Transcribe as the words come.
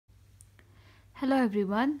Hello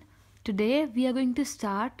everyone. Today we are going to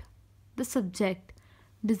start the subject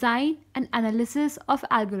Design and Analysis of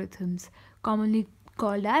Algorithms, commonly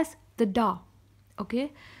called as the DA.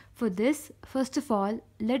 Okay, for this, first of all,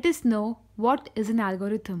 let us know what is an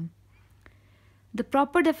algorithm. The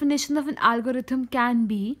proper definition of an algorithm can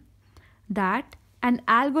be that an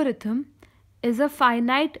algorithm is a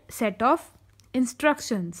finite set of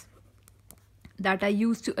instructions that are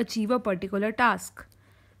used to achieve a particular task.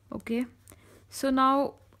 Okay. So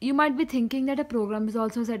now you might be thinking that a program is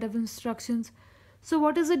also a set of instructions. So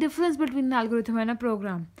what is the difference between an algorithm and a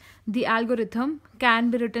program? The algorithm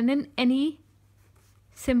can be written in any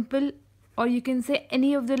simple, or you can say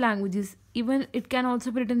any of the languages. Even it can also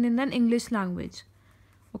be written in an English language.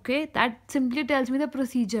 Okay, that simply tells me the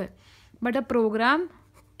procedure. But a program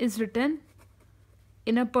is written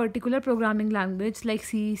in a particular programming language like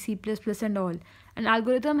C, C++ and all. An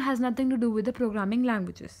algorithm has nothing to do with the programming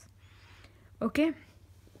languages. Okay,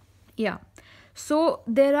 yeah, so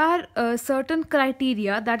there are certain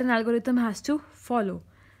criteria that an algorithm has to follow.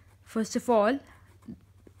 First of all,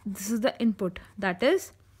 this is the input, that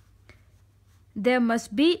is, there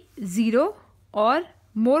must be 0 or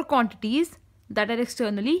more quantities that are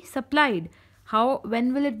externally supplied.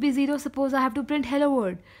 When will it be 0? Suppose I have to print hello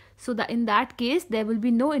world, so that in that case there will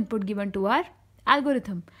be no input given to our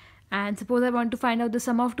algorithm. And suppose I want to find out the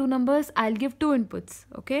sum of two numbers, I'll give two inputs.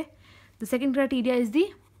 Okay, the second criteria is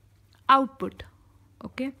the output.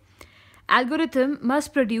 Okay, algorithm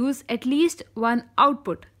must produce at least one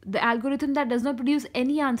output. The algorithm that does not produce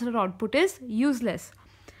any answer or output is useless.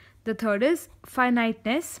 The third is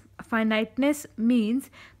finiteness. Finiteness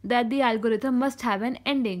means that the algorithm must have an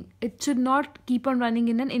ending. It should not keep on running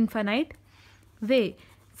in an infinite way.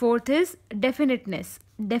 Fourth is definiteness.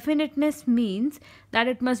 Definiteness means that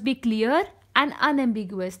it must be clear and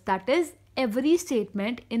unambiguous. That is, every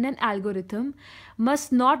statement in an algorithm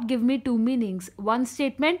must not give me two meanings. One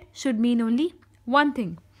statement should mean only one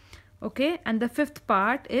thing. Okay, and the fifth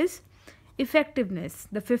part is effectiveness.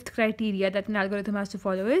 The fifth criteria that an algorithm has to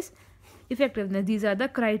follow is effectiveness. These are the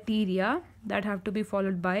criteria that have to be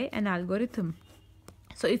followed by an algorithm.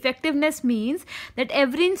 So effectiveness means that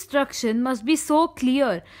every instruction must be so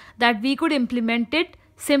clear that we could implement it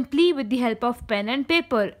simply with the help of pen and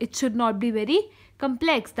paper. It should not be very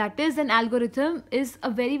complex. That is, an algorithm is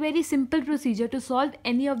a very simple procedure to solve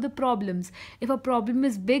any of the problems. If a problem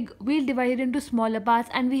is big, we'll divide it into smaller parts,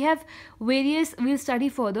 and we'll study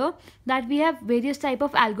further that we have various type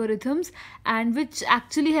of algorithms and which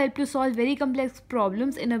actually help to solve very complex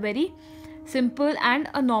problems in a very simple and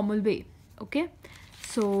a normal way. Okay,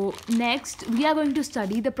 so next we are going to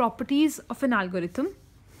study the properties of an algorithm.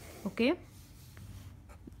 Okay,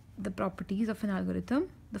 the properties of an algorithm.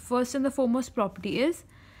 The first and the foremost property is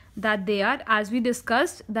that they are, as we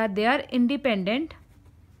discussed, that they are independent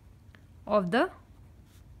of the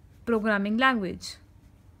programming language.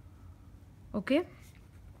 Okay,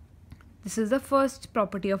 this is the first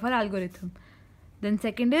property of our algorithm. Then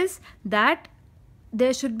second is that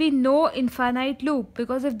there should be no infinite loop,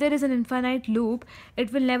 because if there is an infinite loop,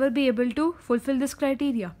 it will never be able to fulfill this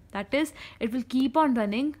criteria. That is, it will keep on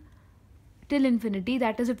running till infinity.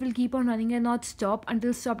 That is, it will keep on running and not stop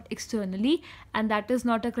until stopped externally, and that is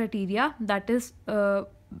not a criteria that is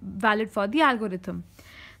valid for the algorithm.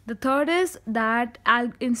 The third is that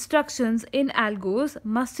instructions in algos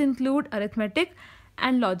must include arithmetic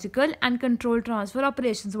and logical and control transfer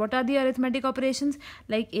operations. What are the arithmetic operations?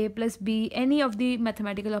 Like a plus b, any of the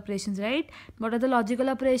mathematical operations, right? What are the logical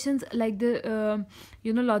operations? Like the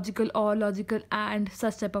logical or, logical and,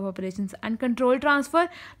 such type of operations. And control transfer,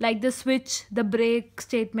 like the switch, the break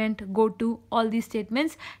statement, go to, all these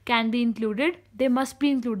statements can be included. They must be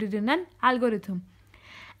included in an algorithm.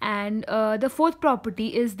 And the fourth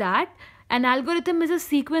property is that an algorithm is a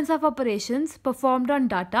sequence of operations performed on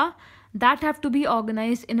data that have to be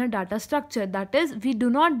organized in a data structure. That is, we do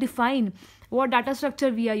not define what data structure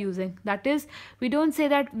we are using. That is, we don't say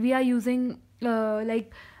that we are using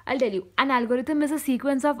like, I'll tell you, an algorithm is a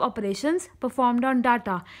sequence of operations performed on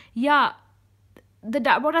data. Yeah,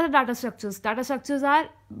 what are the data structures? Data structures are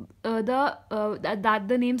that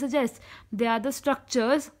the name suggests. They are the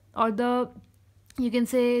structures, or you can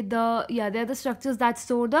say they are the structures that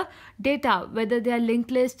store the data, whether they are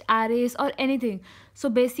linked list, arrays, or anything. So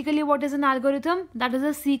basically, what is an algorithm? That is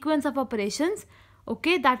a sequence of operations,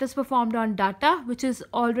 okay, that is performed on data which is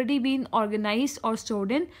already been organized or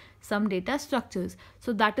stored in some data structures.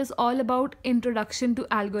 So that is all about introduction to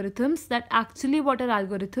algorithms, that actually what are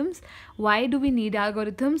algorithms, why do we need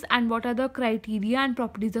algorithms, and what are the criteria and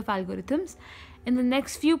properties of algorithms. In the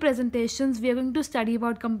next few presentations, we are going to study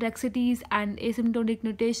about complexities and asymptotic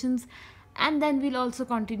notations and then we'll also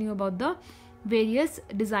continue about the various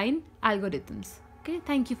design algorithms. Okay,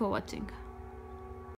 thank you for watching.